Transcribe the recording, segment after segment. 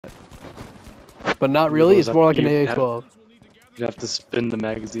But not really, it's more like an You AA-12. You have to spin the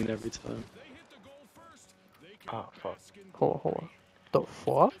magazine every time. Oh, fuck. Hold on. The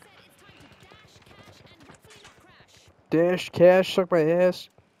fuck? Dash, cash, suck my ass.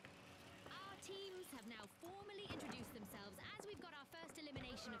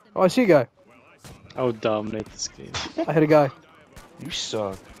 Oh, I see a guy. I would dominate this game. I hit a guy. You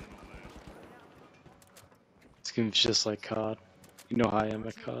suck. This game's just like COD. You know how I am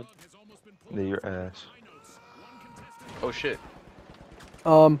at COD. Yeah, your ass. Oh shit.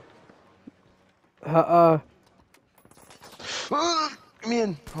 Man,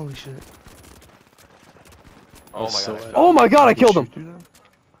 holy shit. Oh my so god. Oh my god, I killed him! Shoot him?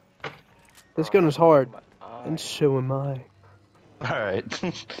 This gun is hard. Oh And so am I. Alright.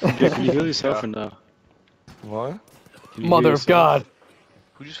 Yeah, can you heal yourself or no? What? Can you Mother heal of God!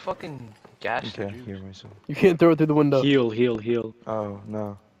 Who just fucking gashed I the can't hear juice? myself. You can't throw it through the window. yourself? Heal. Oh,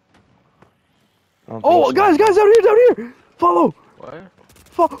 no. I don't Oh, think so. guys, down here! Follow!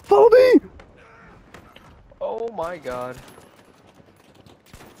 What? Follow me! Oh my god.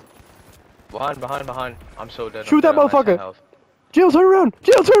 Behind. I'm so dead. Shoot I'm that dead. I'm at 10 motherfucker. health. Jill, turn around!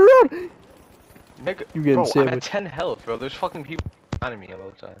 Jill, turn around! Nigga, You getting bro, I'm at sandwiched. 10 health, bro. There's fucking people behind me all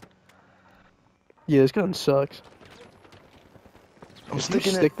the time. Yeah, this gun sucks. I'm Did you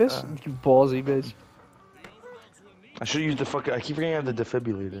sticking stick it. this? You ballsy bitch. I should use the fucking. I keep forgetting I have the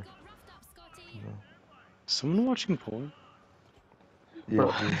defibrillator. Someone watching porn?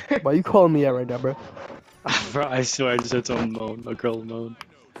 Yeah, dude. Why you calling me out right now, bro? Bro, I swear I just heard someone moan. A girl moan.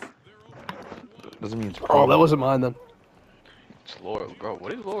 Doesn't mean it's. Oh, that wasn't mine then. It's Laura, bro.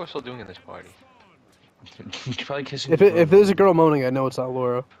 What is Laura still doing in this party? She's probably kissing. If there's a girl moaning, I know it's not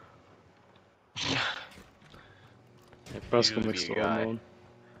Laura. Yeah, Brusco Usually makes be a the guy. moan.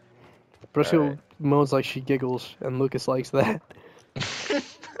 Brusco Alright. moans like she giggles, and Lucas likes that.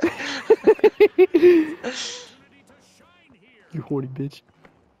 You horny bitch.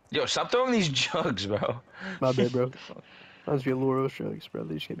 Yo, stop throwing these jugs, bro. My bad, bro. Must be a Laura's drugs, bro.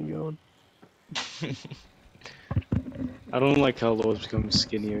 They just get me going. I don't like how Lowe's becoming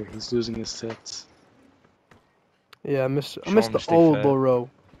skinnier. He's losing his tits. Yeah, I miss him the to stay old fat. Loro.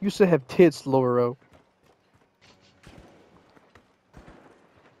 Used to have tits, Loro.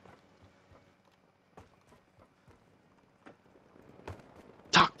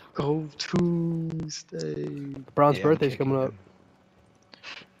 Taco Tuesday. Brown's Yeah, I'm birthday's kicking coming up. him.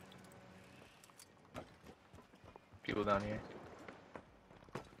 People down here.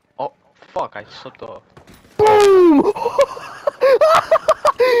 Oh, fuck. I slipped off. Boom!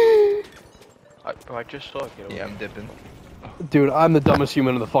 Bro, I just saw it get over Yeah, here. I'm dipping. Dude, I'm the dumbest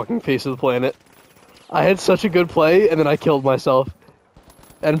human on the fucking face of the planet. I had such a good play, and then I killed myself.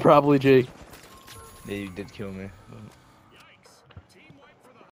 And probably G. Yeah, you did kill me.